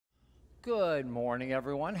Good morning,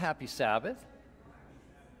 everyone. Happy Sabbath.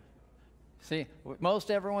 See,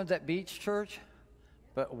 most everyone's at beach church,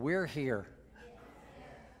 but we're here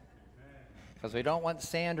because we don't want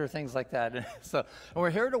sand or things like that. So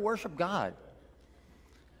we're here to worship God.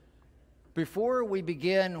 Before we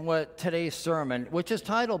begin with today's sermon, which is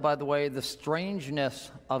titled, by the way, The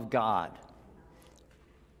Strangeness of God.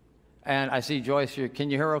 And I see Joyce,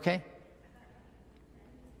 can you hear okay?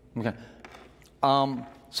 Okay.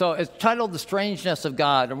 So it's titled The Strangeness of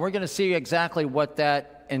God, and we're going to see exactly what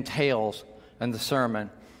that entails in the sermon.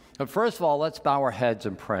 But first of all, let's bow our heads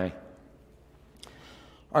and pray.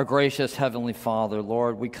 Our gracious Heavenly Father,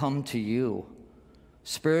 Lord, we come to you.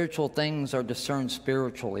 Spiritual things are discerned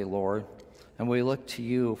spiritually, Lord, and we look to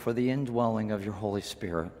you for the indwelling of your Holy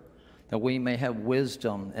Spirit, that we may have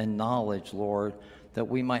wisdom and knowledge, Lord, that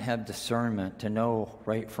we might have discernment to know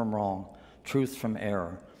right from wrong, truth from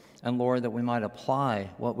error. And Lord, that we might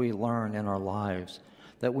apply what we learn in our lives,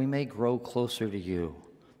 that we may grow closer to you,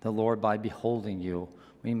 that Lord, by beholding you,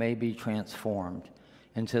 we may be transformed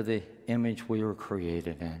into the image we were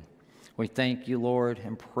created in. We thank you, Lord,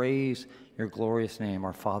 and praise your glorious name,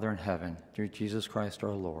 our Father in heaven, through Jesus Christ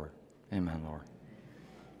our Lord. Amen, Lord.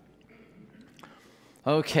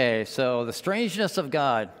 Okay, so the strangeness of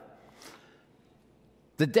God.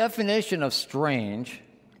 The definition of strange,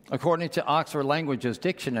 according to Oxford Languages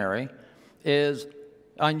Dictionary, is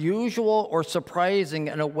unusual or surprising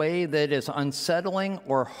in a way that is unsettling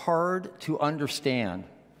or hard to understand.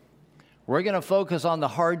 We're going to focus on the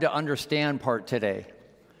hard to understand part today,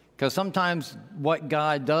 because sometimes what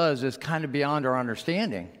God does is kind of beyond our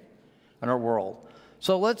understanding in our world.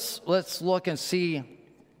 So let's look and see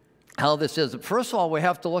how this is. First of all, we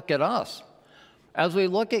have to look at us. As we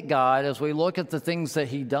look at God, as we look at the things that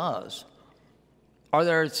he does, are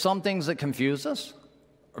there some things that confuse us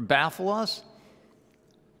or baffle us?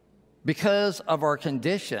 Because of our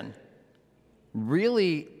condition,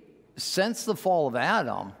 really, since the fall of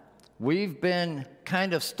Adam, we've been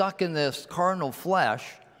kind of stuck in this carnal flesh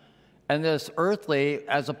and this earthly,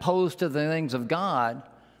 as opposed to the things of God,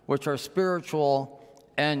 which are spiritual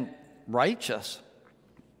and righteous.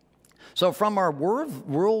 So from our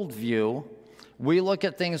worldview, we look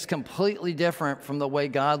at things completely different from the way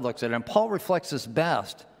God looks at it. And Paul reflects this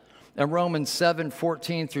best in Romans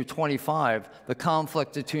 7:14 through 25, the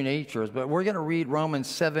conflict of two natures. But we're going to read Romans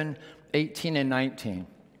 7:18 and 19.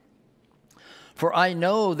 For I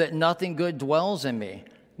know that nothing good dwells in me,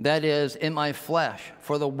 that is, in my flesh.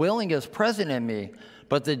 For the willing is present in me,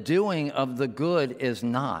 but the doing of the good is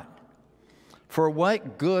not. For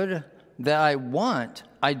what good that I want,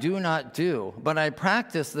 I do not do, but I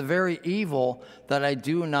practice the very evil that I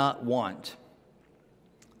do not want.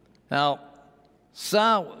 Now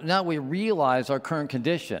we realize our current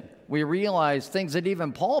condition. We realize things that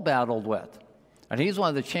even Paul battled with. And he's one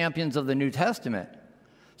of the champions of the New Testament.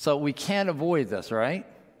 So we can't avoid this, right?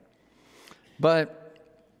 But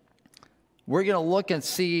we're going to look and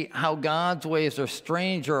see how God's ways are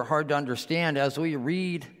strange or hard to understand as we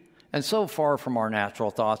read, and so far from our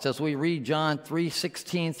natural thoughts, as we read John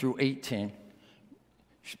 3:16 through 18.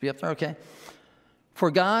 Should be up there, okay? For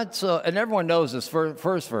God so, and everyone knows this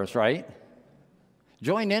first verse, right?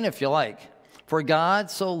 Join in if you like. For God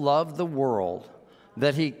so loved the world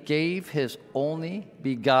that he gave his only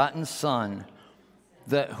begotten Son,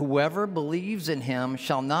 that whoever believes in him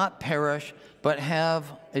shall not perish, but have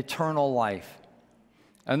eternal life.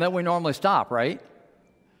 And then we normally stop, right?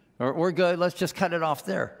 We're good, let's just cut it off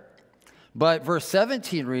there. But verse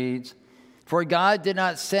 17 reads, for God did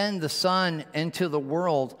not send the Son into the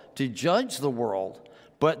world to judge the world,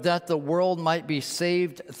 but that the world might be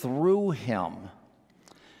saved through him.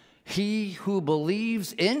 He who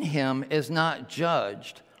believes in him is not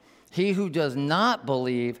judged. He who does not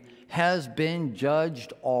believe has been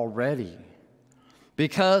judged already,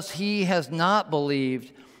 because he has not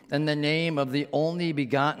believed in the name of the only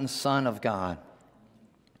begotten Son of God.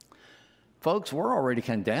 Folks, we're already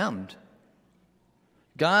condemned.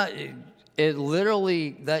 God, it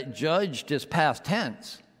literally, that judged is past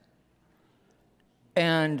tense.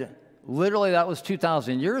 And literally that was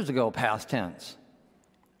 2,000 years ago, past tense.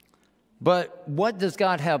 But what does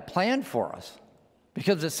God have planned for us?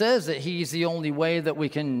 Because it says that he's the only way that we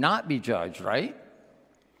can not be judged, right?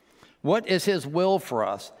 What is his will for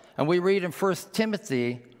us? And we read in 1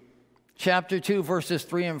 Timothy chapter 2, verses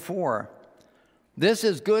 3 and 4. This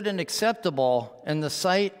is good and acceptable in the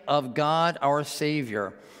sight of God our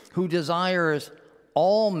Savior, who desires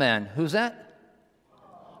all men, who's that?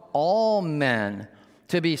 All men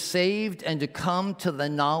to be saved and to come to the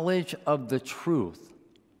knowledge of the truth.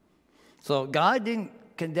 So God didn't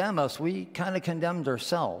condemn us. We kind of condemned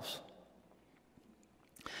ourselves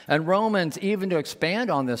And Romans, even to expand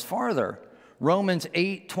on this farther, Romans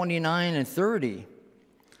 8:29 and 30.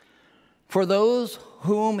 For those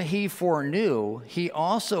whom he foreknew, he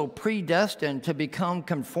also predestined to become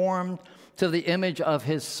conformed to the image of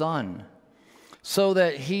his Son, so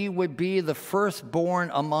that he would be the firstborn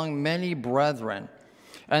among many brethren.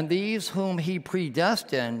 And these whom he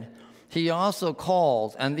predestined, he also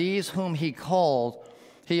called. And these whom he called,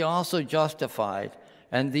 he also justified.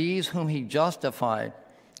 And these whom he justified,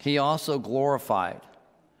 he also glorified.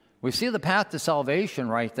 We see the path to salvation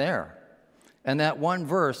right there in that one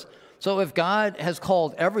verse. So if God has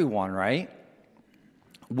called everyone, right,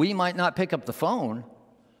 we might not pick up the phone,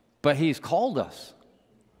 but he's called us.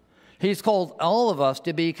 He's called all of us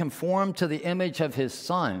to be conformed to the image of his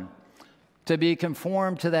Son, to be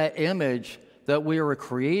conformed to that image that we were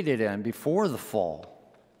created in before the fall.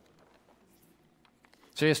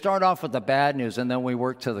 So you start off with the bad news, and then we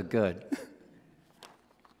work to the good.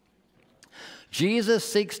 Jesus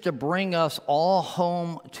seeks to bring us all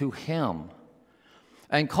home to him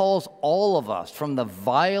and calls all of us, from the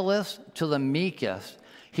vilest to the meekest.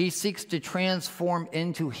 He seeks to transform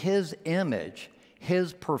into his image,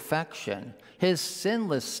 his perfection, his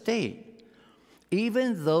sinless state,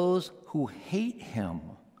 even those who hate him.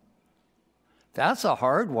 That's a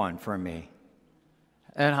hard one for me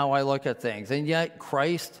and how I look at things. And yet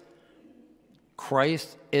Christ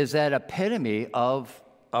is that epitome of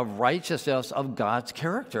righteousness, of God's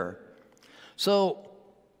character. So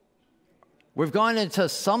we've gone into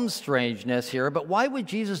some strangeness here, but why would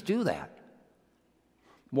Jesus do that?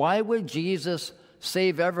 Why would Jesus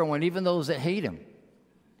save everyone, even those that hate him?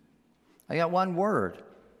 I got one word: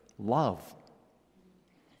 love.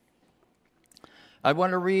 I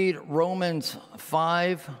want to read Romans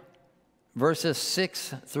 5, verses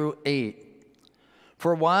 6 through 8.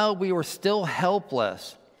 For while we were still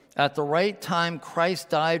helpless, at the right time Christ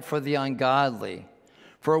died for the ungodly.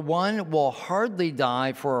 For one will hardly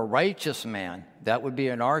die for a righteous man. That would be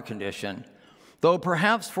in our condition. Though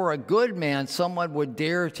perhaps for a good man someone would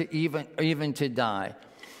dare to even to die.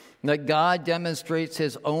 That God demonstrates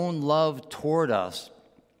his own love toward us,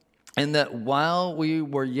 and that while we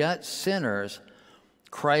were yet sinners,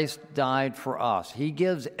 Christ died for us. He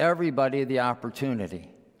gives everybody the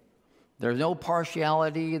opportunity. There's no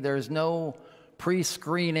partiality, there's no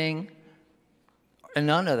pre-screening, and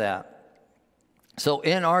none of that. So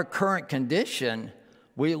in our current condition,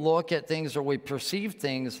 we look at things or we perceive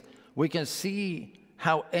things, we can see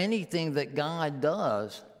how anything that God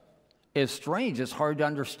does is strange. It's hard to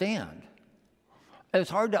understand. It's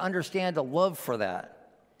hard to understand a love for that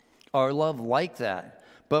or love like that.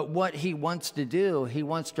 But what he wants to do, he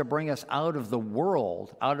wants to bring us out of the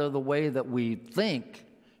world, out of the way that we think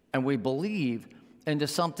and we believe, into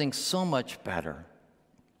something so much better.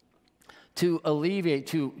 To alleviate,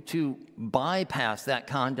 to bypass that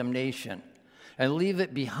condemnation and leave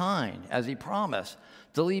it behind, as he promised,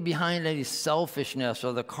 to leave behind any selfishness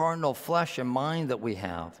or the carnal flesh and mind that we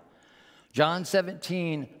have. John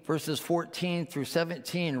 17, verses 14 through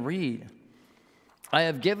 17 read, I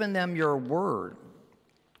have given them your word,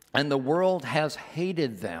 and the world has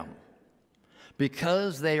hated them,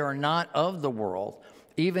 because they are not of the world,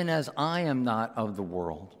 even as I am not of the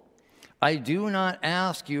world. I do not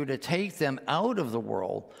ask you to take them out of the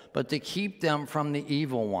world, but to keep them from the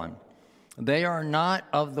evil one. They are not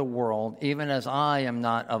of the world, even as I am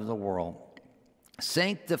not of the world.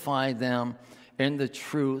 Sanctify them in the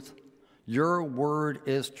truth. Your word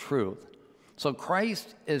is truth. So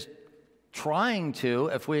Christ is trying to,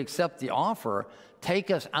 if we accept the offer,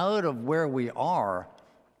 take us out of where we are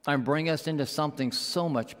and bring us into something so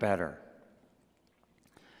much better.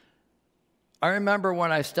 I remember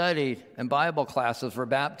when I studied in Bible classes for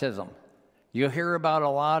baptism, you hear about a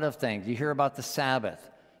lot of things. You hear about the Sabbath.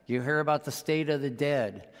 You hear about the state of the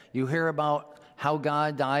dead. You hear about how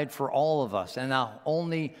God died for all of us, and how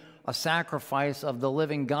only a sacrifice of the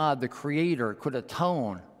living God, the Creator, could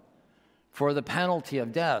atone for the penalty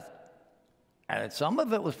of death. And some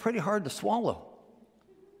of it was pretty hard to swallow.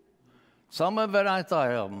 Some of it I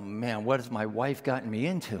thought, oh man, what has my wife gotten me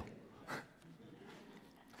into?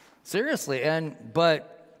 Seriously,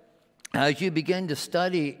 but as you begin to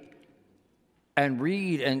study and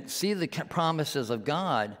read and see the promises of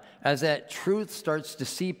God, as that truth starts to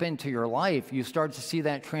seep into your life, you start to see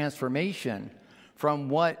that transformation from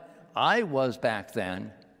what I was back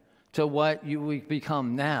then to what you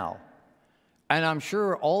become now. And I'm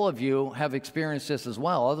sure all of you have experienced this as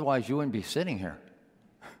well, otherwise you wouldn't be sitting here.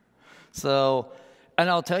 So, and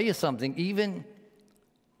I'll tell you something, even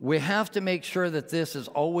we have to make sure that this is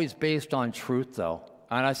always based on truth, though.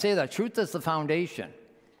 And I say that truth is the foundation.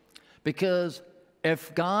 Because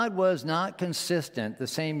If God was not consistent, the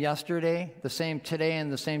same yesterday, the same today,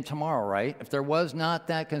 and the same tomorrow, right? If there was not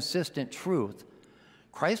that consistent truth,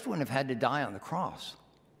 Christ wouldn't have had to die on the cross.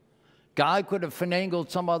 God could have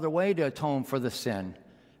finagled some other way to atone for the sin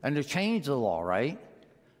and to change the law, right?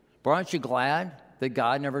 But aren't you glad that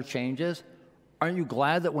God never changes? Aren't you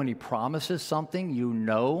glad that when he promises something, you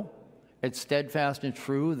know it's steadfast and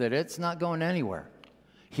true, that it's not going anywhere?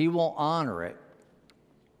 He will honor it.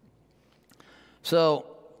 So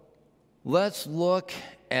let's look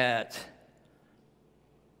at,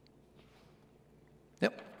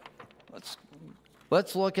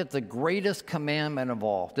 let's look at the greatest commandment of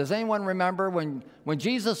all. Does anyone remember when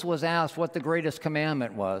Jesus was asked what the greatest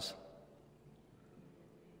commandment was?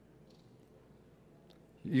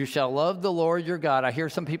 You shall love the Lord your God, I hear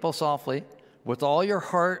some people softly, with all your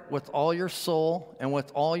heart, with all your soul, and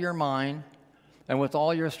with all your mind, and with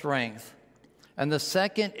all your strength. And the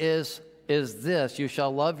second is this, you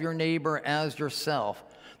shall love your neighbor as yourself.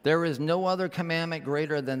 There is no other commandment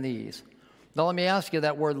greater than these. Now let me ask you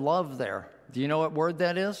that word love there. Do you know what word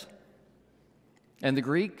that is in the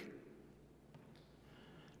Greek?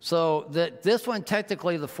 So this one,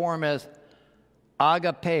 technically the form is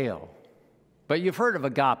agapeo. But you've heard of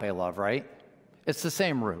agape love, right? It's the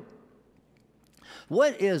same root.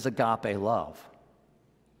 What is agape love?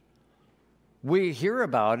 We hear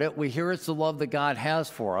about it. We hear it's the love that God has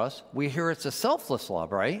for us. We hear it's a selfless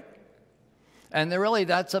love, right? And really,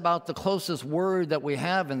 that's about the closest word that we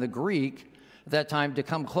have in the Greek at that time to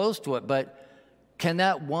come close to it. But can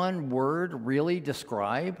that one word really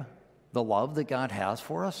describe the love that God has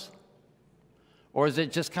for us? Or is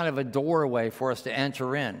it just kind of a doorway for us to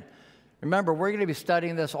enter in? Remember, we're going to be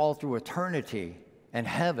studying this all through eternity and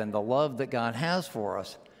heaven, the love that God has for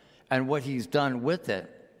us and what he's done with it.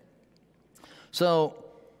 So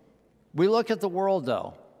we look at the world,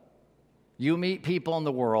 though. You meet people in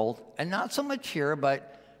the world, and not so much here,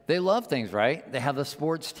 but they love things, right? They have a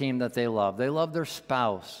sports team that they love. They love their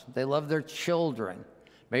spouse. They love their children.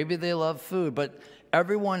 Maybe they love food, but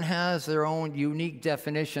everyone has their own unique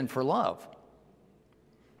definition for love.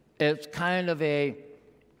 It's kind of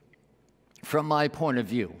from my point of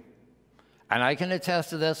view, and I can attest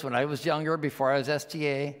to this, when I was younger, before I was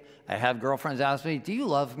STA, I have girlfriends ask me, do you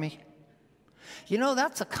love me? You know,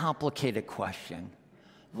 that's a complicated question.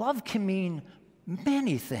 Love can mean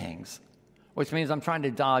many things, which means I'm trying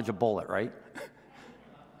to dodge a bullet, right?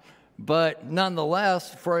 But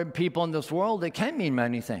nonetheless, for people in this world, it can mean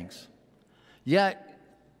many things. Yet,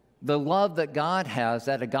 the love that God has,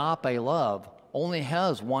 that agape love, only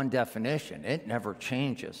has one definition. It never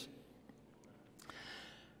changes.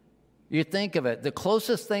 You think of it, the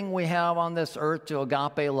closest thing we have on this earth to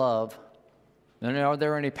agape love, and are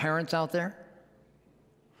there any parents out there?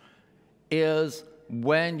 Is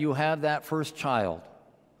when you have that first child.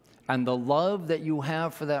 And the love that you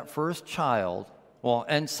have for that first child, well,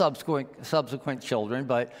 and subsequent children,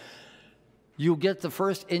 but you get the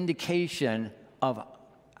first indication of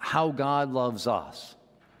how God loves us.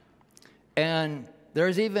 And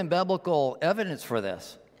there's even biblical evidence for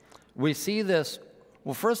this. We see this,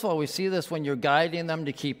 well, first of all, we see this when you're guiding them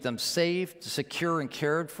to keep them safe, secure, and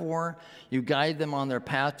cared for. You guide them on their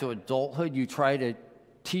path to adulthood. You try to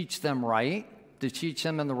teach them right, to teach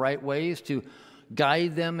them in the right ways, to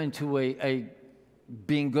guide them into a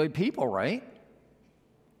being good people, right?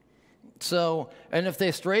 So, and if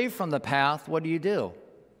they stray from the path, what do?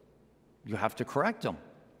 You have to correct them.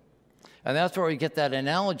 And that's where we get that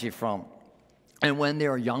analogy from. And when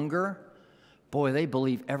they're younger, boy, they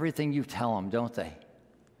believe everything you tell them, don't they?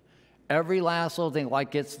 Every last little thing,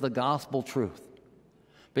 like it's the gospel truth.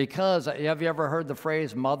 Because, have you ever heard the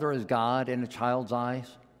phrase, mother is God in a child's eyes?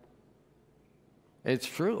 It's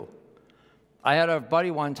true. I had a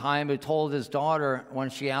buddy one time who told his daughter when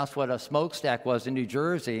she asked what a smokestack was in New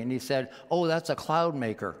Jersey, and he said, oh, that's a cloud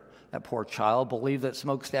maker. That poor child believed that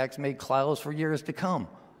smokestacks made clouds for years to come.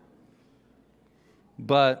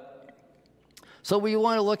 But, so we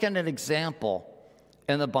want to look at an example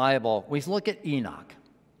in the Bible. We look at Enoch.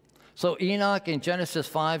 So Enoch in Genesis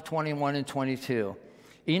 5:21 and 22.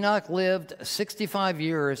 Enoch lived 65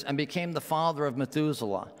 years and became the father of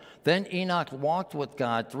Methuselah. Then Enoch walked with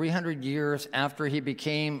God 300 years after he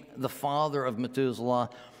became the father of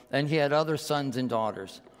Methuselah, and he had other sons and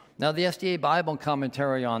daughters. Now, the SDA Bible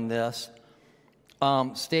commentary on this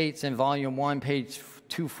states in Volume 1, page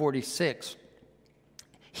 246,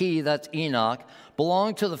 he, that's Enoch,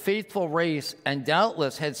 belonged to the faithful race and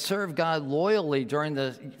doubtless had served God loyally during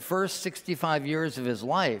the first 65 years of his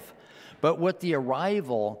life. But with the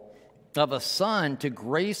arrival of a son to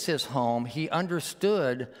grace his home, he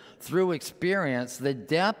understood through experience the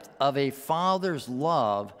depth of a father's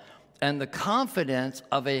love and the confidence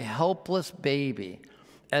of a helpless baby.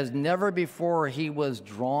 As never before, he was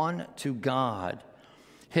drawn to God,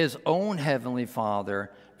 his own heavenly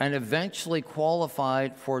Father, and eventually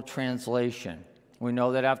qualified for translation. We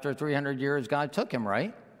know that after 300 years, God took him,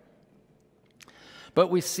 right? But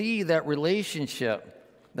we see that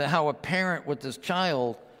relationship, that how a parent with this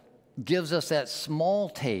child gives us that small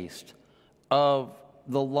taste of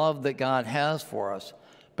the love that God has for us.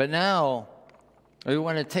 But now we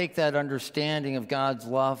want to take that understanding of God's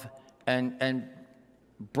love and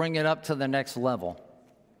bring it up to the next level.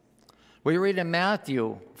 We read in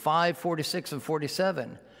Matthew 5:46 and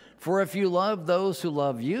 47, "For if you love those who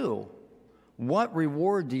love you, what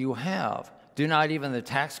reward do you have? Do not even the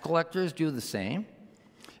tax collectors do the same?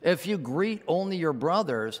 If you greet only your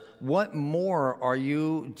brothers, what more are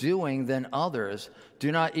you doing than others?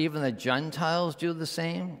 Do not even the Gentiles do the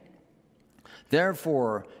same?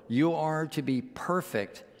 Therefore, you are to be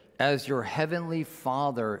perfect as your heavenly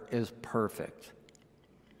Father is perfect."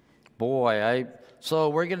 Boy, so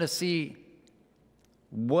we're going to see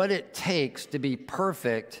what it takes to be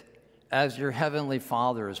perfect as your heavenly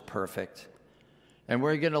Father is perfect. And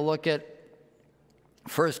we're going to look at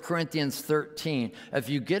 1 Corinthians 13. If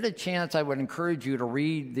you get a chance, I would encourage you to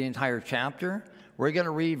read the entire chapter. We're going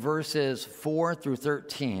to read verses 4 through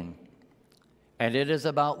 13. And it is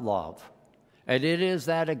about love. And it is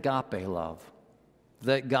that agape love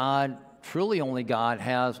that God, truly only God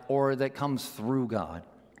has, or that comes through God.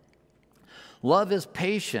 Love is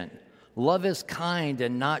patient. Love is kind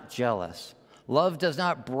and not jealous. Love does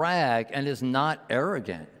not brag and is not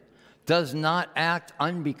arrogant, does not act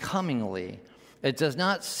unbecomingly. It does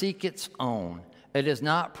not seek its own. It is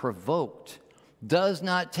not provoked, does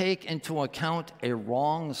not take into account a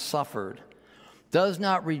wrong suffered, does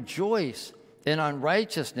not rejoice in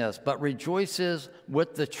unrighteousness, but rejoices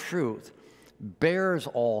with the truth, bears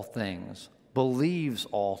all things, believes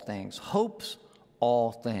all things, hopes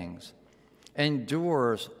all things,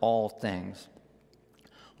 endures all things.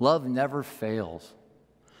 Love never fails.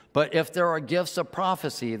 But if there are gifts of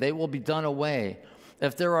prophecy, they will be done away.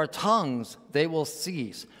 If there are tongues, they will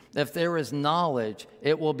cease. If there is knowledge,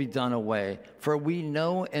 it will be done away. For we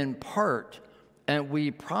know in part, and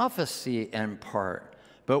we prophesy in part.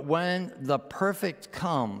 But when the perfect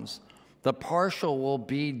comes, the partial will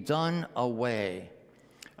be done away.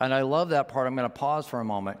 And I love that part. I'm going to pause for a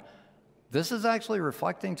moment. This is actually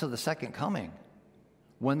reflecting to the second coming,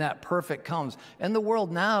 when that perfect comes. In the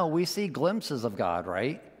world now, we see glimpses of God,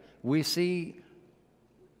 right? We see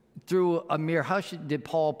through a mirror. How did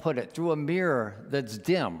Paul put it? Through a mirror that's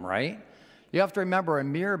dim, right? You have to remember, a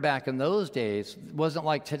mirror back in those days wasn't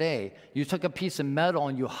like today. You took a piece of metal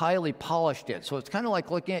and you highly polished it. So it's kind of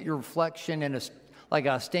like looking at your reflection in like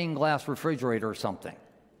a stained glass refrigerator or something.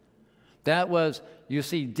 That was, you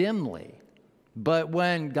see dimly. But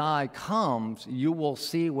when God comes, you will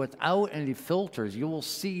see without any filters. You will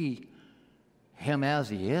see him as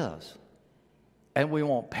he is. And we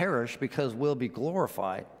won't perish because we'll be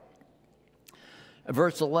glorified.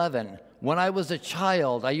 Verse 11, "When I was a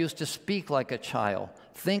child, I used to speak like a child,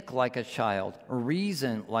 think like a child,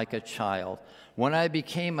 reason like a child. When I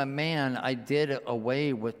became a man, I did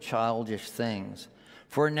away with childish things.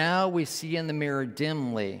 For now we see in the mirror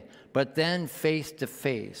dimly, but then face to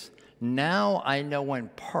face. Now I know in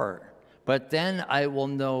part, but then I will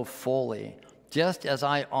know fully, just as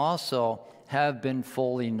I also have been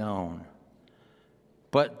fully known.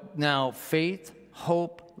 But now faith,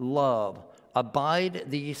 hope, love, abide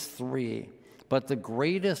these three, but the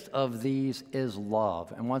greatest of these is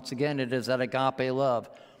love." And once again, it is that agape love.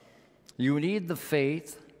 You need the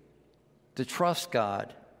faith to trust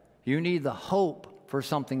God. You need the hope for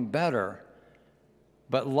something better.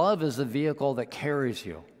 But love is the vehicle that carries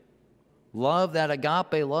you. Love, that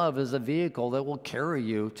agape love, is a vehicle that will carry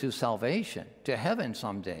you to salvation, to heaven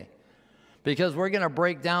someday. Because we're going to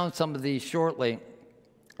break down some of these shortly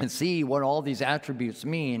and see what all these attributes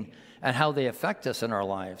mean and how they affect us in our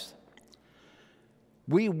lives.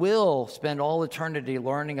 We will spend all eternity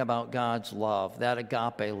learning about God's love, that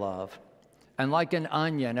agape love. And like an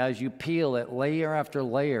onion, as you peel it layer after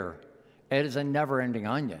layer, it is a never-ending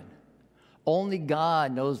onion. Only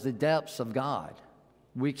God knows the depths of God.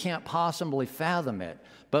 We can't possibly fathom it,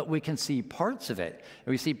 but we can see parts of it. If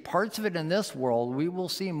we see parts of it in this world, we will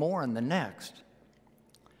see more in the next.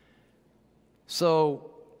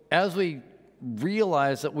 So as we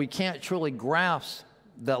realize that we can't truly grasp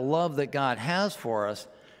the love that God has for us,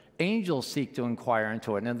 angels seek to inquire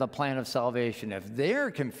into it and the plan of salvation. If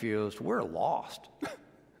they're confused, we're lost.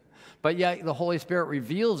 But yet the Holy Spirit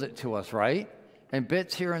reveals it to us, right? In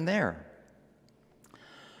bits here and there.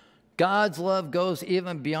 God's love goes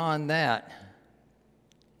even beyond that.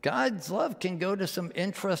 God's love can go to some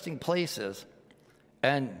interesting places.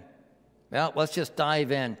 And, well, let's just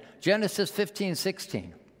dive in. Genesis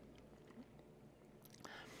 15:16.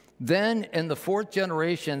 Then in the fourth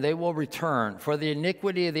generation they will return, for the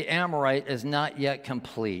iniquity of the Amorite is not yet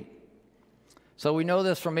complete. So we know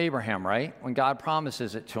this from Abraham, right? When God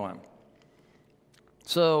promises it to him.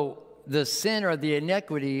 So the sin or the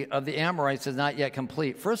iniquity of the Amorites is not yet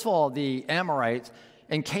complete. First of all, the Amorites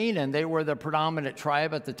in Canaan, they were the predominant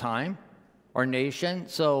tribe at the time, or nation.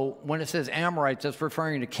 So when it says Amorites, it's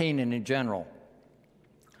referring to Canaan in general.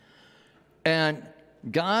 And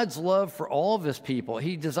God's love for all of his people,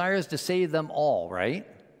 he desires to save them all, right?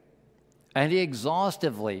 And he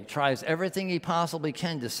exhaustively tries everything he possibly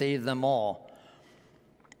can to save them all.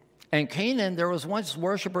 In Canaan, there was once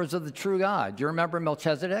worshipers of the true God. Do you remember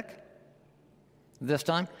Melchizedek? This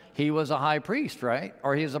time, he was a high priest, right?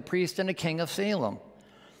 Or he was a priest and a king of Salem.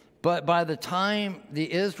 But by the time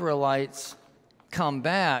the Israelites come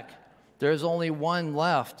back, there's only one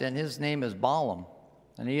left, and his name is Balaam,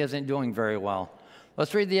 and he isn't doing very well.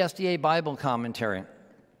 Let's read the SDA Bible commentary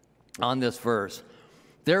on this verse.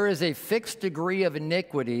 There is a fixed degree of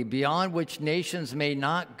iniquity beyond which nations may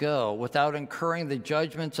not go without incurring the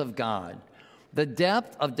judgments of God. The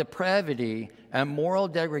depth of depravity and moral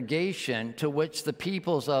degradation to which the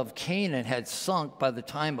peoples of Canaan had sunk by the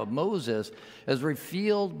time of Moses is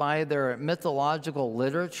revealed by their mythological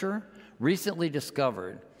literature, recently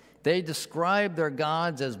discovered. They describe their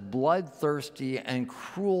gods as bloodthirsty and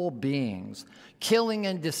cruel beings, killing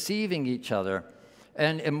and deceiving each other,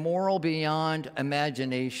 and immoral beyond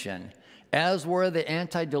imagination, as were the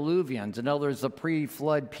antediluvians, in other words, the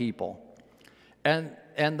pre-flood people.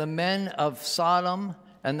 And the men of Sodom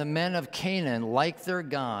and the men of Canaan, like their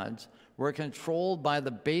gods, were controlled by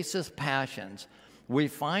the basest passions. We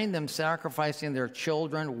find them sacrificing their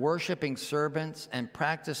children, worshiping serpents, and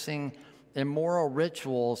practicing immoral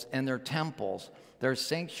rituals in their temples. Their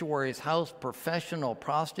sanctuaries house professional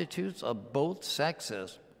prostitutes of both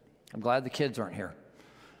sexes. I'm glad the kids aren't here.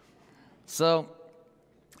 So,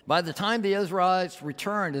 by the time the Israelites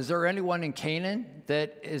returned, is there anyone in Canaan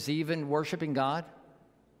that is even worshiping God?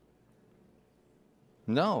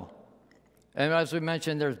 No. And as we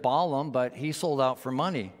mentioned, there's Balaam, but he sold out for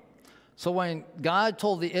money. So when God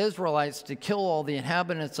told the Israelites to kill all the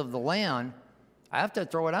inhabitants of the land, I have to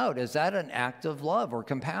throw it out. Is that an act of love or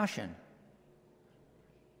compassion?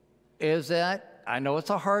 Is that, I know it's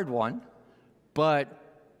a hard one, but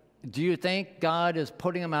do you think God is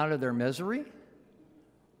putting them out of their misery?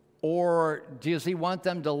 Or does he want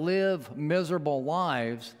them to live miserable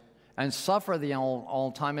lives and suffer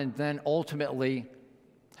all the time and then ultimately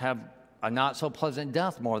have a not so pleasant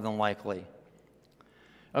death, more than likely?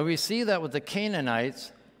 And we see that with the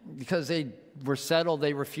Canaanites because they were settled,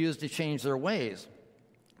 they refused to change their ways.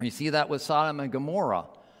 We see that with Sodom and Gomorrah.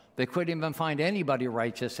 They couldn't even find anybody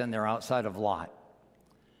righteous in there outside of Lot.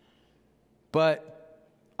 But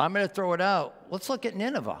I'm going to throw it out. Let's look at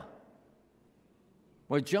Nineveh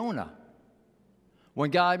with Jonah.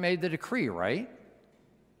 When God made the decree, right?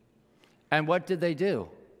 And what did they do?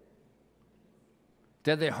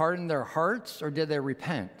 Did they harden their hearts or did they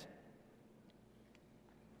repent?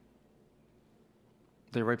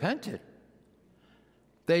 They repented.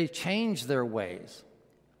 They changed their ways.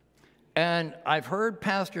 And I've heard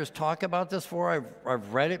pastors talk about this before.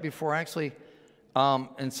 I've read it before, actually,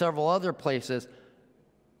 in several other places.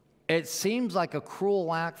 It seems like a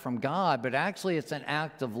cruel act from God, but actually it's an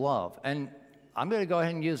act of love. And I'm going to go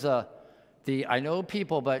ahead and use I know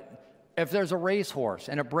people, but if there's a racehorse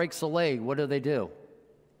and it breaks a leg, what do?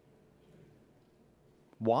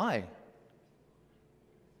 Why?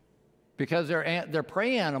 Because they're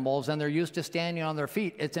prey animals and they're used to standing on their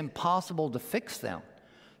feet. It's impossible to fix them.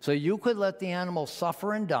 So you could let the animal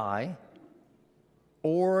suffer and die,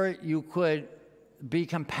 or you could be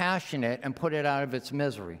compassionate and put it out of its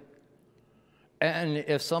misery. And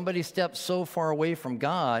if somebody steps so far away from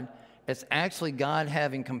God, it's actually God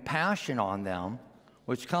having compassion on them,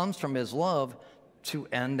 which comes from his love, to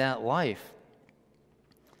end that life.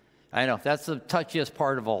 I know, that's the touchiest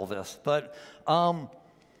part of all this. But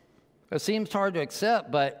it seems hard to accept,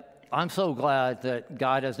 but I'm so glad that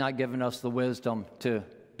God has not given us the wisdom to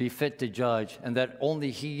be fit to judge, and that only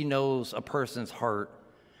he knows a person's heart,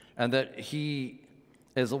 and that he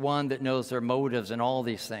is the one that knows their motives and all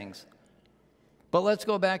these things. But let's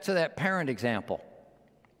go back to that parent example.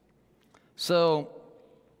 So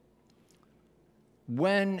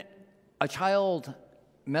when a child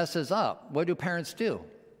messes up, what do parents do?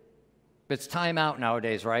 It's time out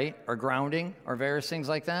nowadays, right? Or grounding, or various things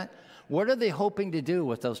like that. What are they hoping to do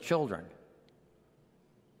with those children?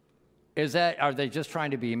 Are they just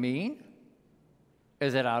trying to be mean?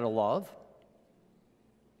 Is it out of love?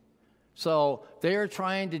 So they are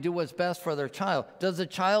trying to do what's best for their child. Does the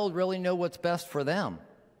child really know what's best for them?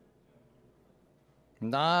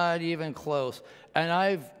 Not even close. And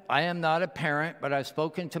I am not a parent, but I've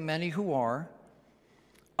spoken to many who are.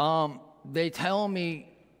 They tell me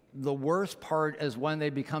the worst part is when they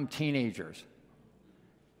become teenagers.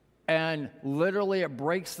 And literally it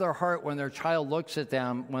breaks their heart when their child looks at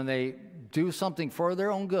them, when they do something for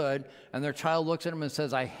their own good, and their child looks at them and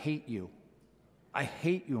says, I hate you. I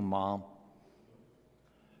hate you, Mom.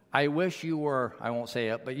 I wish you were, I won't say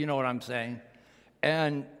it, but you know what I'm saying.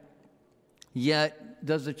 And yet,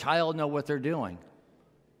 does the child know what they're doing?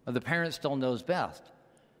 Or the parent still knows best.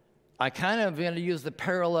 I kind of going to use the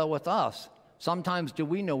parallel with us. Sometimes do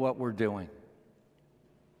we know what we're doing?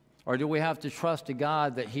 Or do we have to trust to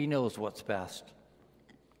God that He knows what's best?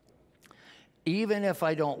 Even if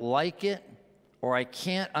I don't like it or I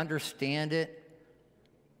can't understand it,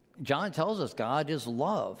 John tells us God is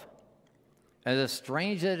love. And as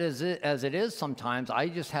strange as it is sometimes, I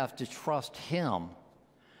just have to trust Him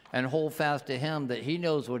and hold fast to Him that He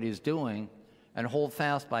knows what He's doing and hold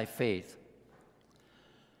fast by faith.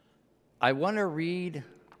 I want to read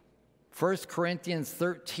 1 Corinthians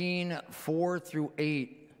 13, 4 through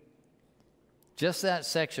 8. Just that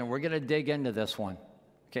section. We're going to dig into this one.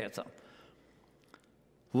 Okay, so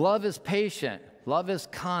love is patient. Love is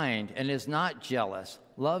kind and is not jealous.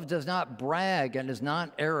 Love does not brag and is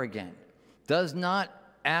not arrogant. Does not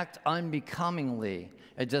act unbecomingly.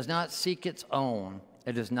 It does not seek its own.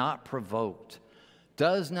 It is not provoked.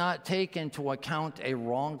 Does not take into account a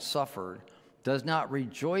wrong suffered. Does not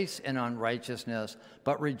rejoice in unrighteousness,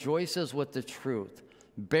 but rejoices with the truth.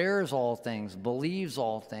 Bears all things, believes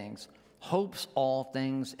all things, hopes all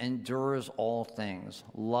things, endures all things.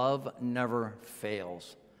 Love never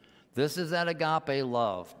fails. This is that agape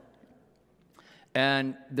love.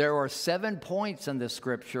 And there are 7 points in the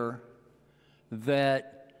scripture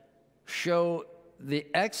that show the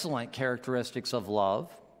excellent characteristics of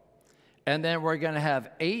love. And then we're going to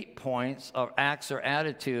have 8 points of acts or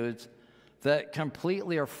attitudes that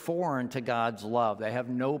completely are foreign to God's love. They have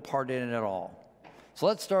no part in it at all. So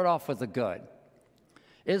let's start off with the good.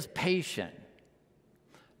 Is patient.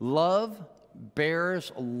 Love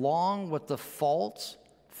bears along with the faults,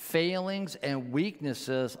 failings, and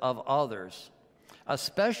weaknesses of others,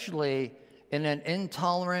 especially in an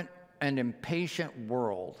intolerant and impatient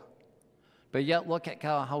world. But yet look at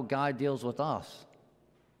how God deals with us.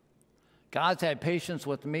 God's had patience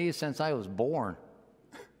with me since I was born.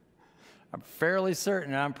 I'm fairly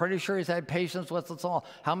certain, and I'm pretty sure He's had patience with us all.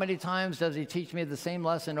 How many times does He teach me the same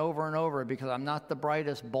lesson over and over because I'm not the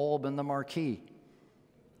brightest bulb in the marquee?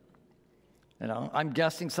 You know, I'm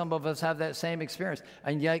guessing some of us have that same experience.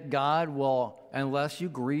 And yet God will, unless you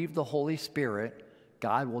grieve the Holy Spirit,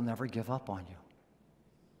 God will never give up on you.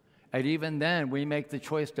 And even then, we make the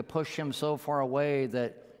choice to push Him so far away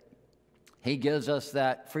that He gives us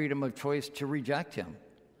that freedom of choice to reject Him.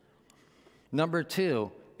 Number 2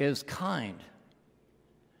 is kind.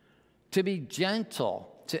 To be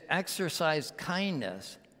gentle, to exercise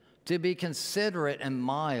kindness, to be considerate and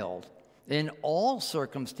mild in all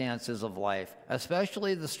circumstances of life,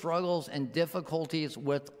 especially the struggles and difficulties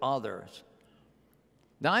with others.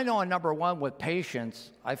 Now, I know on number 1 with patience,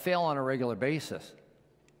 I fail on a regular basis.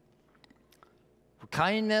 For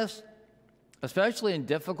kindness, especially in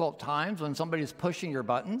difficult times when somebody's pushing your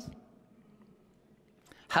buttons,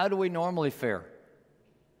 how do we normally fare?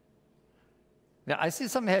 Now, I see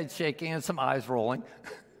some heads shaking and some eyes rolling.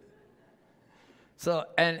 So,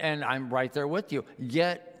 and I'm right there with you.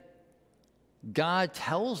 Yet, God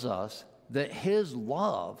tells us that His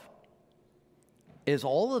love is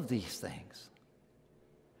all of these things.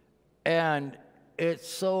 And it's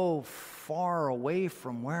so far away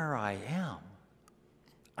from where I am.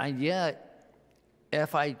 And yet,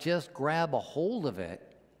 if I just grab a hold of it,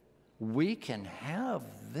 we can have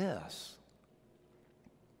this.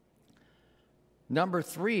 Number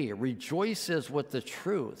 3, rejoices with the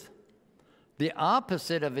truth. The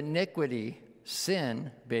opposite of iniquity,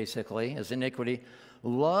 sin, basically, is iniquity.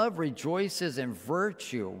 Love rejoices in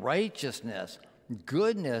virtue, righteousness,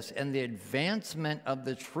 goodness, and the advancement of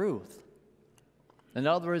the truth. In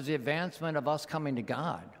other words, the advancement of us coming to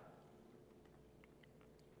God.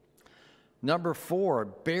 Number 4,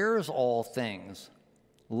 bears all things.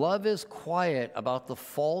 Love is quiet about the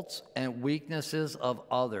faults and weaknesses of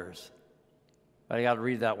others. I got to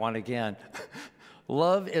read that one again.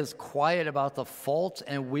 Love is quiet about the faults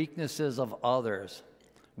and weaknesses of others,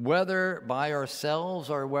 whether by ourselves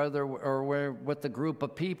or whether we're with a group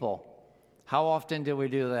of people. How often do we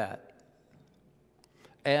do that?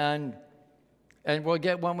 And we'll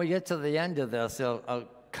get, when we get to the end of this, I'll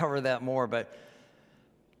cover that more, but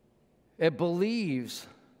it believes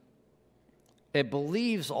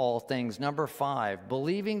all things. Number 5,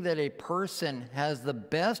 believing that a person has the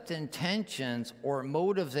best intentions or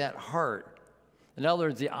motives at heart. In other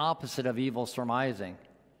words, the opposite of evil surmising.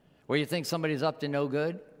 Where you think somebody's up to no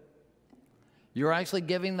good, you're actually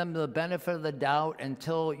giving them the benefit of the doubt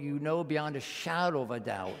until you know beyond a shadow of a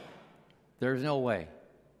doubt there's no way.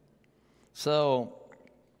 So,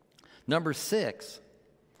 number 6,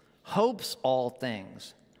 hopes all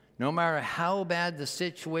things. No matter how bad the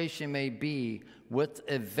situation may be with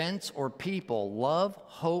events or people, love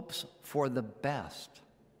hopes for the best.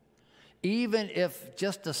 Even if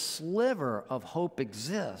just a sliver of hope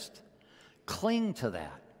exists, cling to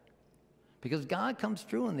that, because God comes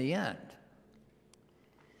through in the end.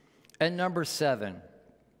 And number 7,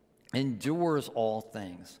 endures all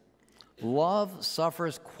things. Love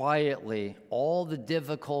suffers quietly all the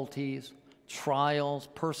difficulties, trials,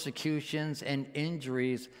 persecutions, and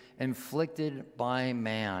injuries inflicted by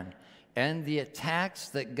man, and the attacks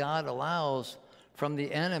that God allows from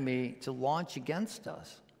the enemy to launch against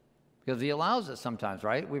us. Because he allows it sometimes,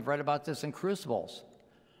 right? We've read about this in Crucibles.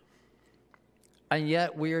 And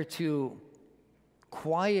yet we are to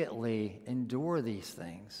quietly endure these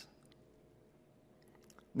things.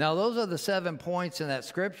 Now, those are the 7 points in that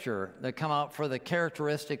scripture that come out for the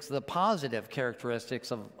characteristics, the positive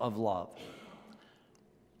characteristics of love.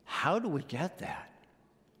 How do we get that?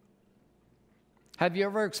 Have you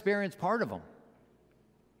ever experienced part of them?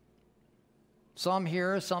 Some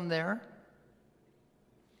here, some there?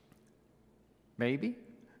 Maybe.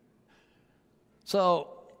 So,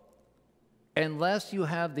 unless you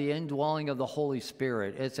have the indwelling of the Holy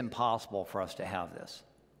Spirit, it's impossible for us to have this.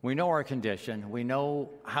 We know our condition. We know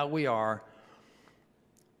how we are.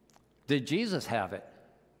 Did Jesus have it?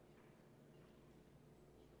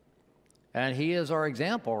 And he is our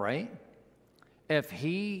example, right? If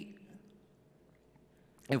we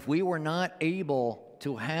were not able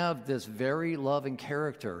to have this very loving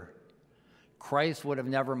character, Christ would have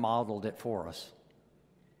never modeled it for us.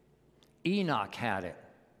 Enoch had it.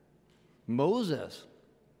 Moses,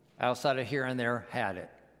 outside of here and there, had it.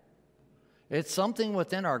 It's something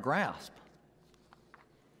within our grasp.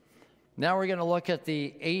 Now we're going to look at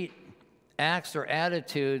the 8 acts or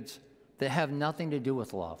attitudes that have nothing to do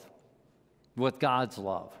with love, with God's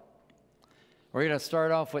love. We're going to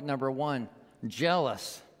start off with number 1,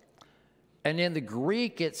 jealous. And in the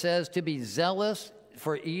Greek, it says to be zealous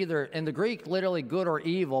for either, in the Greek, literally good or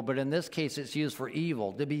evil, but in this case, it's used for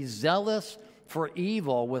evil. To be zealous for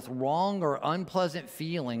evil with wrong or unpleasant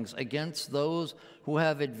feelings against those who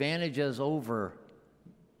have advantages over,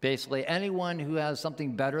 basically, anyone who has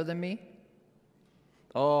something better than me.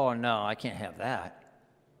 Oh, no, I can't have that.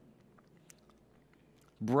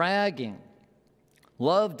 Bragging.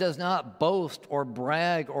 Love does not boast or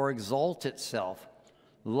brag or exalt itself.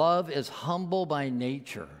 Love is humble by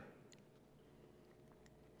nature.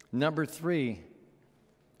 Number 3,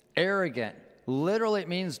 arrogant. Literally, it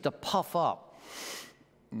means to puff up,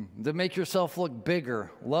 to make yourself look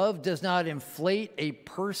bigger. Love does not inflate a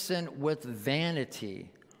person with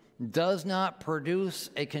vanity, does not produce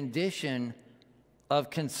a condition of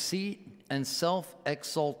conceit and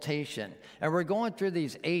self-exaltation. And we're going through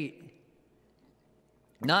these 8,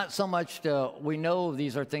 not so much we know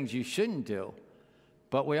these are things you shouldn't do,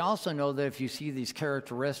 but we also know that if you see these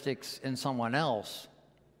characteristics in someone else,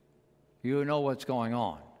 you know what's going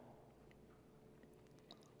on.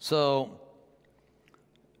 So,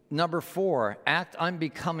 number 4, act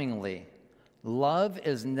unbecomingly. Love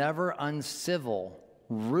is never uncivil,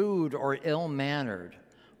 rude, or ill-mannered.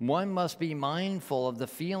 One must be mindful of the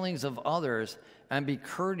feelings of others and be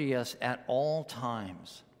courteous at all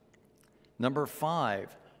times. Number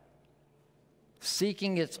 5,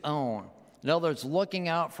 seeking its own. In other words, looking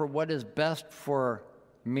out for what is best for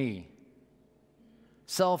me.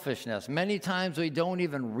 Selfishness. Many times we don't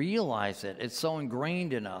even realize it. It's so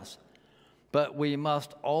ingrained in us. But we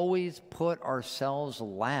must always put ourselves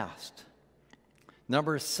last.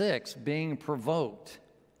 Number 6, being provoked.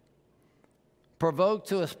 Provoked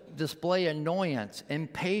to display annoyance,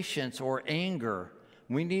 impatience, or anger.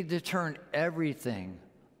 We need to turn everything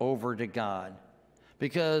over to God.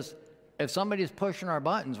 Because if somebody's pushing our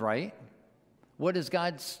buttons, right, what does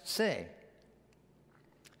God say?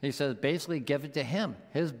 He says, basically, give it to him.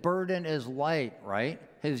 His burden is light, right?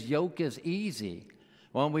 His yoke is easy.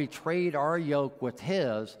 When we trade our yoke with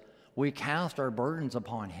his, we cast our burdens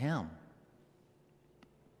upon him.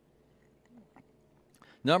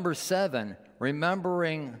 Number 7,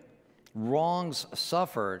 remembering wrongs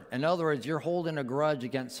suffered. In other words, you're holding a grudge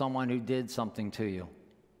against someone who did something to you.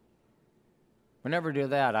 We never do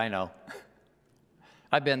that, I know.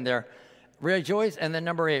 I've been there. Rejoice, and then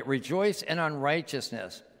number 8, rejoice in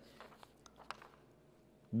unrighteousness.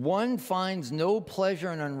 One finds no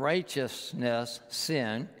pleasure in unrighteousness,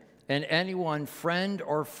 sin, in anyone, friend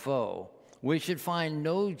or foe. We should find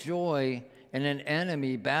no joy in an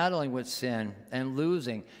enemy battling with sin and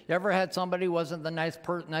losing. You ever had somebody who wasn't the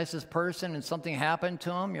nicest person and something happened to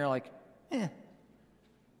them? You're like,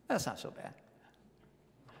 that's not so bad.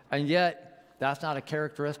 And yet, that's not a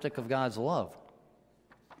characteristic of God's love.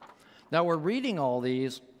 Now, we're reading all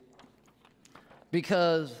these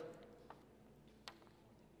because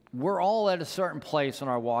we're all at a certain place in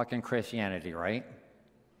our walk in Christianity, right?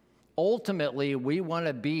 Ultimately, we want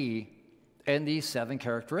to be in these 7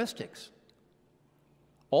 characteristics.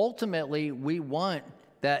 Ultimately, we want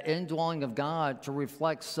that indwelling of God to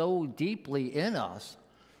reflect so deeply in us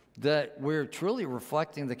that we're truly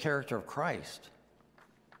reflecting the character of Christ.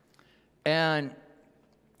 And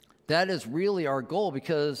that is really our goal,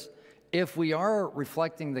 because if we are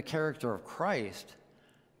reflecting the character of Christ,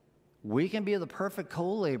 we can be the perfect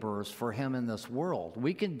co-laborers for him in this world.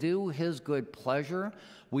 We can do his good pleasure.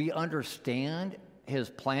 We understand his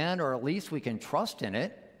plan, or at least we can trust in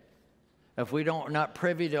it if we don't not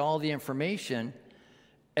privy to all the information.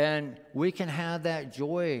 And we can have that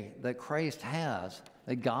joy that Christ has,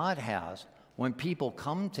 that God has, when people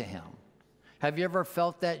come to him. Have you ever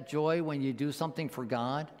felt that joy when you do something for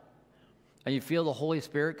God and you feel the Holy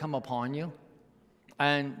Spirit come upon you?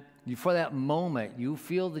 And for that moment, you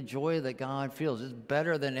feel the joy that God feels. It's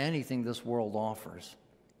better than anything this world offers.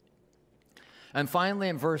 And finally,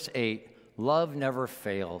 in verse 8, love never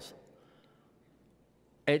fails.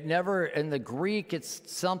 It never, in the Greek, it's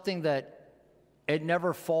something that it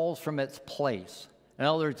never falls from its place. In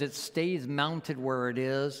other words, it stays mounted where it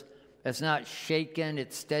is. It's not shaken.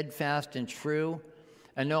 It's steadfast and true.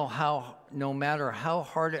 And no matter how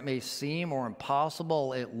hard it may seem or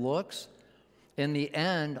impossible it looks, in the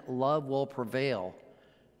end, love will prevail.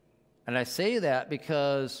 And I say that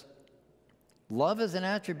because love is an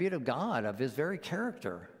attribute of God, of his very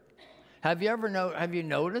character. Have you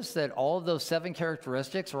noticed that all of those 7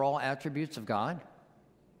 characteristics are all attributes of God?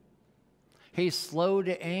 He's slow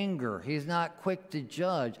to anger. He's not quick to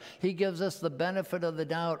judge. He gives us the benefit of the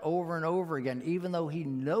doubt over and over again, even though he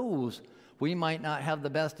knows we might not have the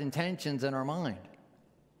best intentions in our mind.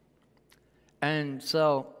 And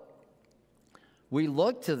so we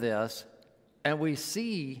look to this and we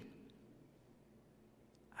see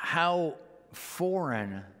how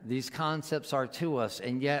foreign these concepts are to us,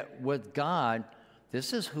 and yet with God,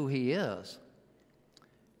 this is who he is.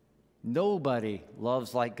 Nobody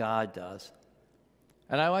loves like God does.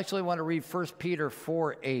 And I actually want to read 1 Peter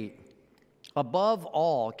 4:8. Above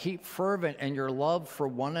all, keep fervent in your love for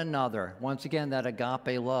one another. Once again, that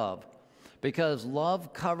agape love. Because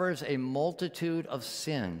love covers a multitude of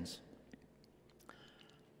sins.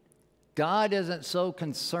 God isn't so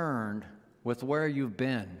concerned with where you've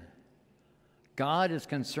been. God is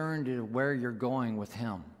concerned with where you're going with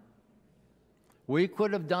him. We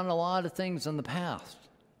could have done a lot of things in the past,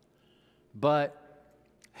 but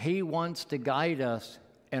he wants to guide us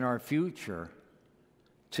in our future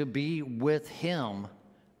to be with him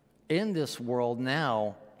in this world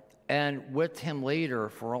now and with him later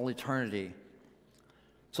for all eternity.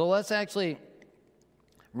 So let's actually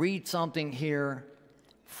read something here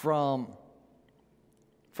from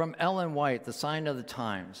Ellen White, The Sign of the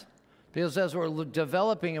Times. Because as we're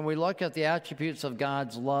developing and we look at the attributes of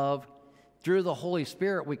God's love through the Holy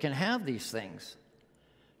Spirit, we can have these things.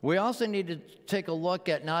 We also need to take a look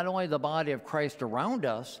at not only the body of Christ around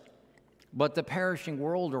us, but the perishing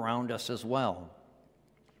world around us as well.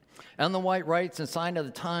 Ellen White writes in Sign of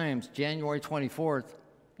the Times, January 24th,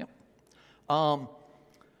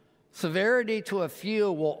 severity to a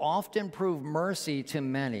few will often prove mercy to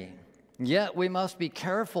many. Yet we must be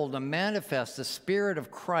careful to manifest the Spirit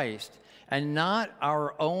of Christ and not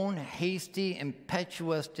our own hasty,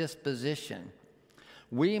 impetuous disposition.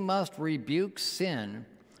 We must rebuke sin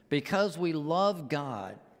because we love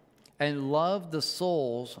God and love the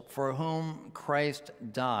souls for whom Christ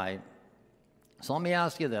died. So let me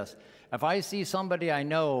ask you this. If I see somebody I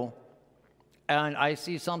know and I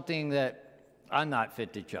see something that I'm not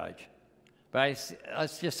fit to judge, but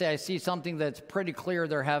let's just say I see something that's pretty clear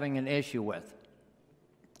they're having an issue with,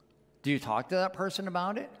 do you talk to that person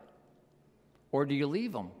about it? Or do you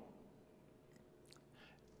leave them?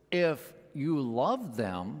 if you love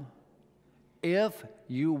them, if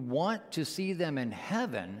you want to see them in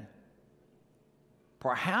heaven,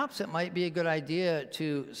 perhaps it might be a good idea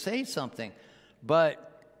to say something. But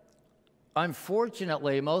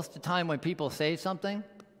unfortunately, most of the time when people say something,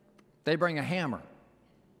 they bring a hammer.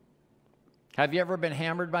 Have you ever been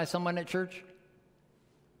hammered by someone at church?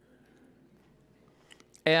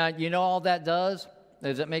 And you know all that does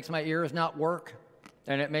is it makes my ears not work,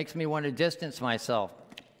 and it makes me want to distance myself.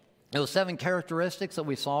 Those 7 characteristics that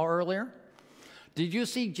we saw earlier, did you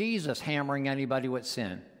see Jesus hammering anybody with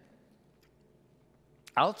sin?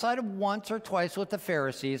 Outside of once or twice with the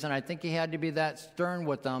Pharisees, and I think he had to be that stern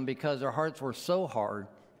with them because their hearts were so hard.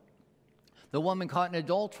 The woman caught in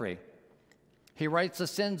adultery, he writes the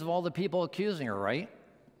sins of all the people accusing her, right?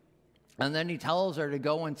 And then he tells her to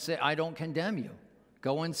go and sin. I don't condemn you.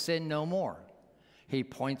 Go and sin no more. He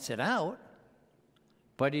points it out,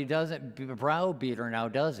 but he doesn't browbeat her now,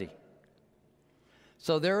 does he?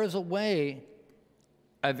 So there is a way,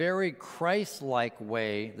 a very Christ-like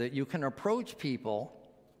way that you can approach people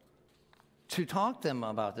to talk to them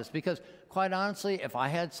about this. Because quite honestly, if I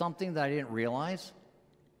had something that I didn't realize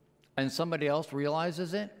and somebody else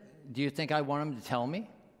realizes it, do you think I want them to tell me?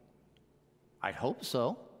 I'd hope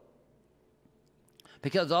so.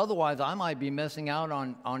 Because otherwise I might be missing out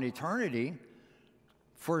on eternity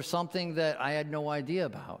for something that I had no idea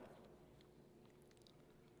about.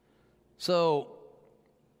 So,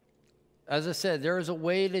 as I said, there is a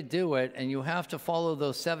way to do it, and you have to follow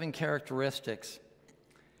those 7 characteristics.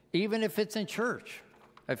 Even if it's in church,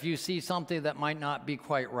 if you see something that might not be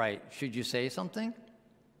quite right, should you say something?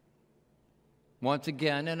 Once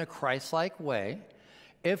again, in a Christ-like way,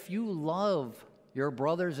 if you love your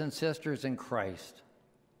brothers and sisters in Christ,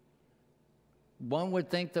 one would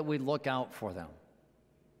think that we'd look out for them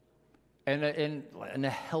in a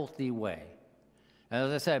healthy way. And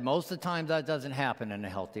as I said, most of the time that doesn't happen in a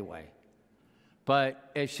healthy way.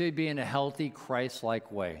 But it should be in a healthy,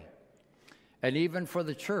 Christ-like way. And even for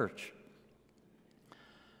the church.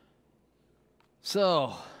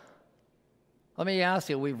 So, let me ask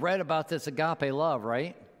you, we've read about this agape love,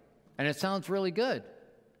 right? And it sounds really good.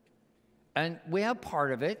 And we have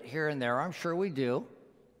part of it here and there, I'm sure we do.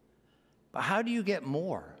 But how do you get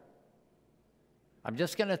more? I'm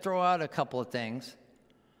just going to throw out a couple of things.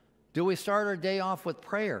 Do we start our day off with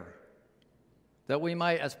prayer? That we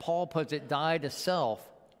might, as Paul puts it, die to self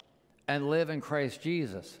and live in Christ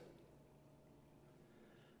Jesus.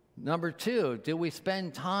 Number 2, do we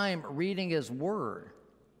spend time reading His Word?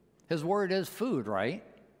 His Word is food, right?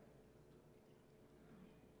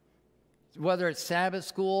 Whether it's Sabbath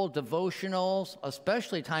school, devotionals,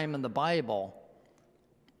 especially time in the Bible.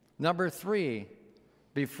 Number 3,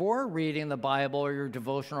 before reading the Bible or your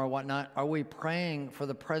devotion or whatnot, are we praying for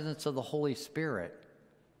the presence of the Holy Spirit?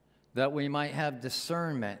 That we might have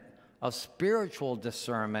discernment, of spiritual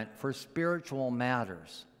discernment for spiritual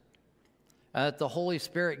matters. And that the Holy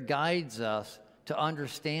Spirit guides us to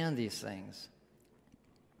understand these things.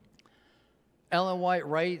 Ellen White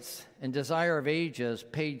writes in Desire of Ages,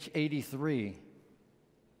 page 83.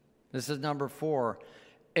 This is number 4.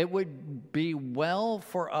 It would be well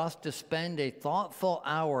for us to spend a thoughtful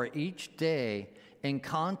hour each day in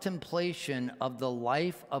contemplation of the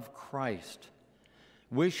life of Christ.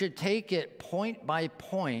 We should take it point by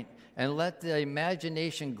point and let the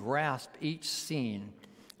imagination grasp each scene,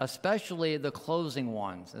 especially the closing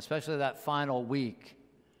ones, especially that final week,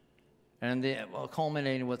 and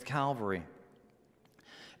culminating with Calvary.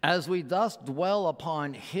 As we thus dwell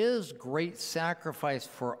upon His great sacrifice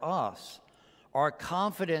for us, our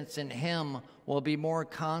confidence in Him will be more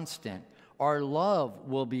constant. Our love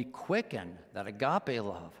will be quickened, that agape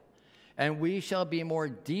love, and we shall be more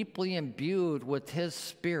deeply imbued with His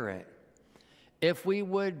Spirit. If we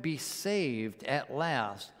would be saved at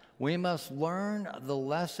last, we must learn the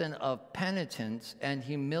lesson of penitence and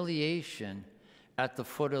humiliation at the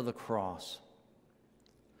foot of the cross.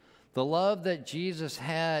 The love that Jesus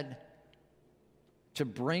had to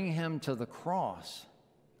bring Him to the cross,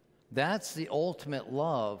 that's the ultimate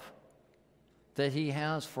love that He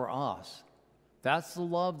has for us. That's the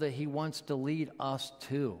love that He wants to lead us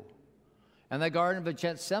to. In the Garden of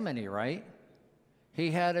Gethsemane, right?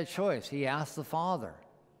 He had a choice. He asked the Father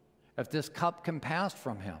if this cup can pass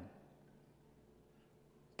from Him.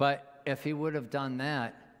 But if He would have done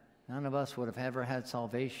that, none of us would have ever had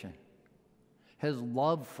salvation. His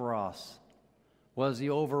love for us was the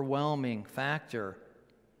overwhelming factor.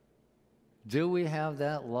 Do we have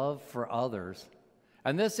that love for others?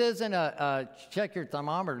 And this isn't a check your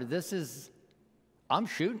thermometer. This is, I'm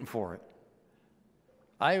shooting for it.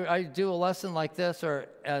 I do a lesson like this or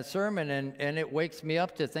a sermon, and it wakes me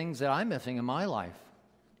up to things that I'm missing in my life.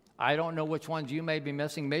 I don't know which ones you may be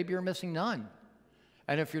missing. Maybe you're missing none.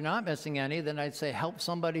 And if you're not missing any, then I'd say help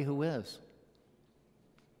somebody who is.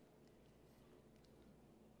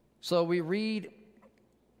 So we read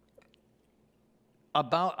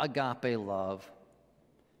about agape love,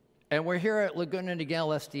 and we're here at Laguna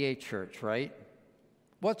Niguel SDA Church, right?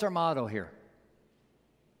 What's our motto here?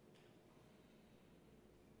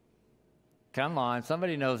 Come on,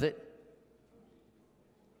 somebody knows it.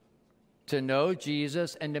 To know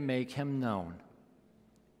Jesus and to make him known.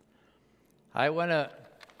 I want to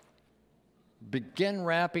begin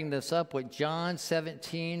wrapping this up with John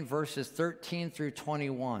 17, verses 13 through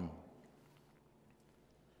 21.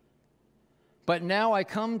 But now I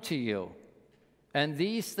come to you, and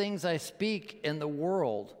these things I speak in the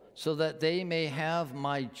world, so that they may have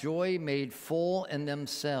my joy made full in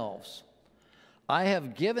themselves. I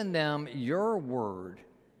have given them your word,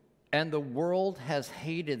 and the world has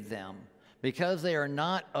hated them, because they are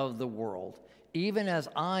not of the world, even as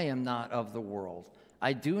I am not of the world.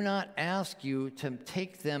 I do not ask you to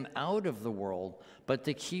take them out of the world, but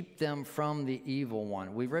to keep them from the evil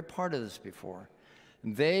one. We've read part of this before.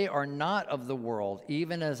 They are not of the world,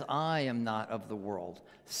 even as I am not of the world.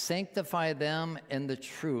 Sanctify them in the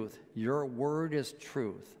truth. Your word is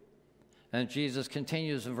truth. And Jesus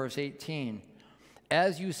continues in verse 18.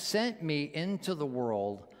 As you sent me into the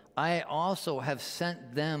world, I also have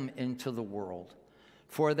sent them into the world.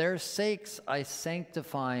 For their sakes I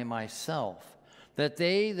sanctify myself, that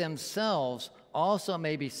they themselves also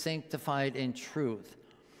may be sanctified in truth.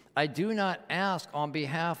 I do not ask on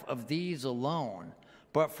behalf of these alone,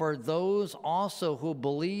 but for those also who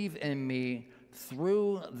believe in me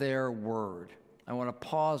through their word. I want to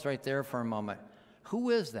pause right there for a moment. Who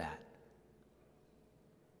is that?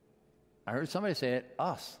 I heard somebody say it,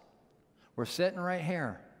 us. We're sitting right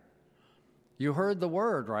here. You heard the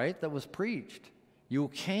word, right, that was preached. You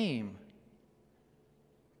came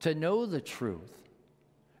to know the truth.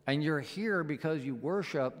 And you're here because you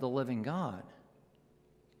worship the living God.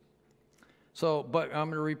 So, but I'm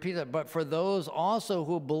going to repeat that. But for those also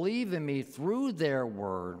who believe in me through their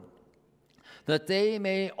word, that they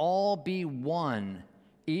may all be one,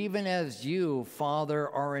 even as you, Father,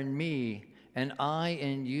 are in me, and I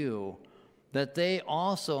in you, that they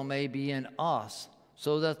also may be in us,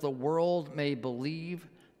 so that the world may believe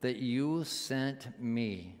that you sent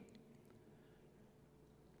me.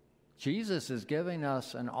 Jesus is giving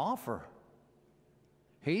us an offer.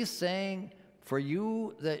 He's saying, for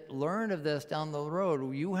you that learn of this down the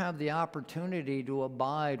road, you have the opportunity to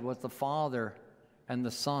abide with the Father and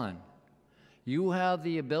the Son. You have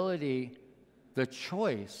the ability, the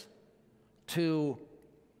choice, to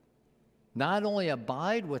not only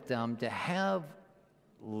abide with them, to have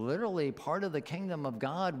literally part of the kingdom of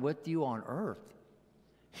God with you on earth,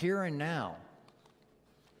 here and now.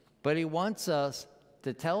 But he wants us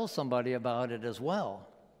to tell somebody about it as well.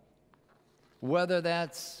 Whether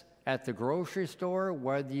that's at the grocery store,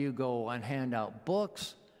 whether you go and hand out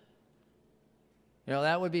books,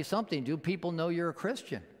 that would be something. Do people know you're a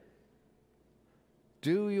Christian?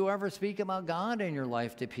 Do you ever speak about God in your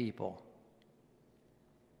life to people?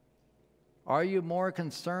 Are you more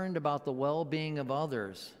concerned about the well-being of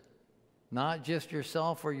others, not just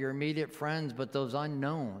yourself or your immediate friends, but those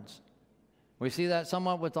unknowns? We see that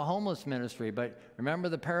somewhat with the homeless ministry, but remember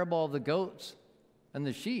the parable of the goats and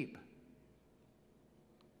the sheep.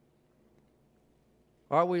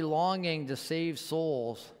 Are we longing to save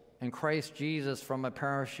souls in Christ Jesus from a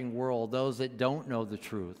perishing world, those that don't know the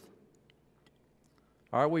truth?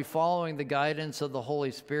 Are we following the guidance of the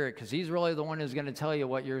Holy Spirit? Because he's really the one who's going to tell you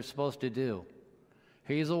what you're supposed to do.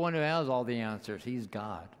 He's the one who has all the answers. He's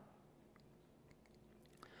God.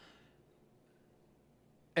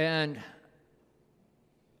 And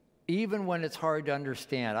even when it's hard to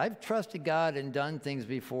understand, I've trusted God and done things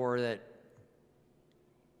before that,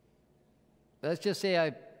 let's just say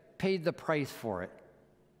I paid the price for it.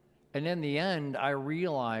 And in the end, I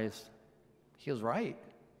realized he was right.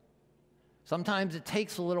 Sometimes it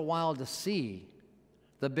takes a little while to see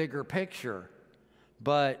the bigger picture,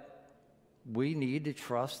 but we need to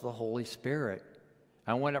trust the Holy Spirit.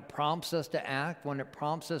 And when it prompts us to act, when it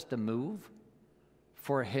prompts us to move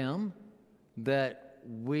for him, that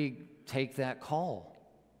we take that call.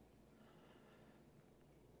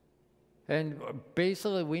 And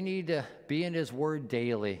basically, we need to be in his word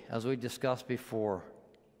daily, as we discussed before.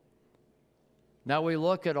 Now we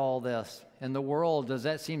look at all this in the world. Does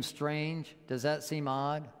that seem strange? Does that seem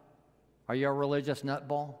odd? Are you a religious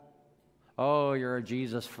nutball? Oh, you're a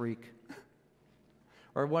Jesus freak.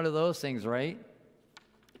 Or one of those things, right?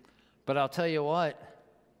 But I'll tell you what,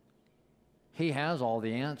 he has all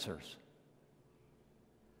the answers.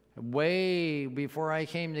 Way before I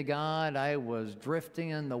came to God, I was drifting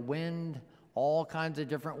in the wind all kinds of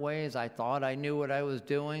different ways. I thought I knew what I was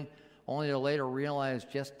doing, only to later realize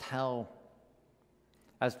just how,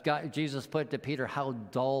 as Jesus put it to Peter, how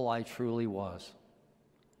dull I truly was.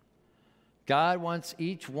 God wants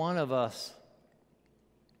each one of us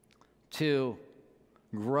to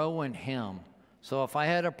grow in Him. So if I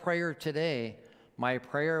had a prayer today, my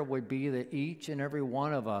prayer would be that each and every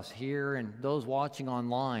one of us here and those watching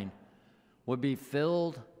online would be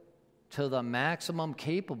filled to the maximum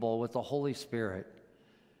capable with the Holy Spirit,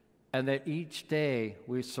 and that each day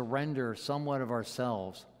we surrender somewhat of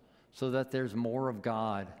ourselves so that there's more of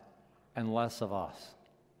God and less of us.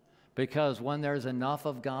 Because when there's enough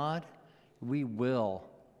of God, we will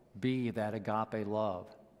be that agape love.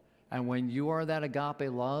 And when you are that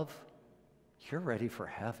agape love, you're ready for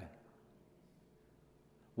heaven.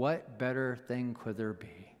 What better thing could there be?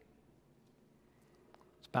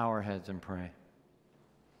 Let's bow our heads and pray.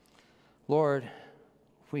 Lord,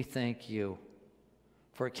 we thank you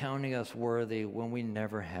for counting us worthy when we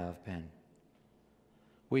never have been.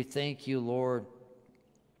 We thank you, Lord,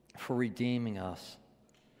 for redeeming us,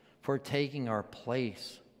 for taking our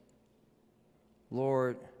place.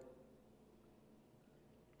 Lord,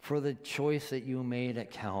 for the choice that you made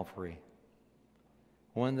at Calvary.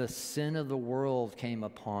 When the sin of the world came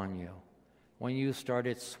upon you, when you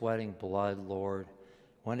started sweating blood, Lord,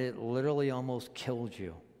 when it literally almost killed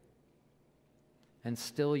you, and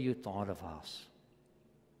still you thought of us.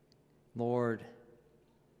 Lord,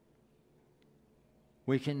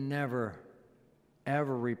 we can never,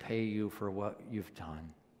 ever repay you for what you've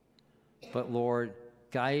done. But Lord,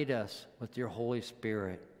 guide us with your Holy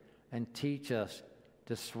Spirit and teach us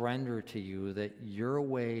to surrender to you, that your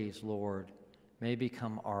ways, Lord, may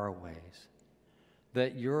become our ways,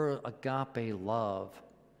 that your agape love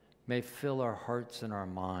may fill our hearts and our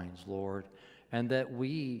minds, Lord, and that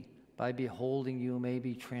we, by beholding you, may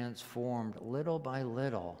be transformed little by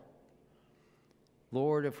little.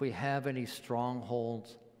 Lord, if we have any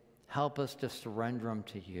strongholds, help us to surrender them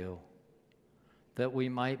to you, that we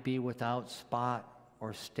might be without spot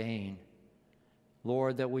or stain.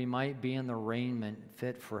 Lord, that we might be in the raiment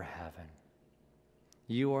fit for heaven.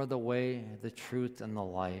 You are the way, the truth, and the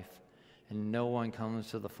life, and no one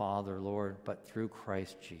comes to the Father, Lord, but through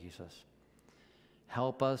Christ Jesus.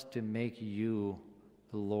 Help us to make you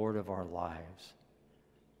the Lord of our lives.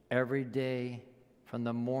 Every day, from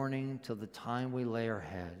the morning till the time we lay our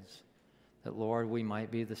heads, that, Lord, we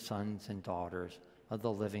might be the sons and daughters of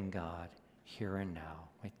the living God here and now.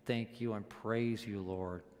 I thank you and praise you,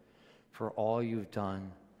 Lord, for all you've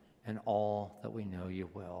done and all that we know you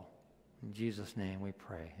will. In Jesus' name we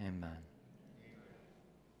pray. Amen.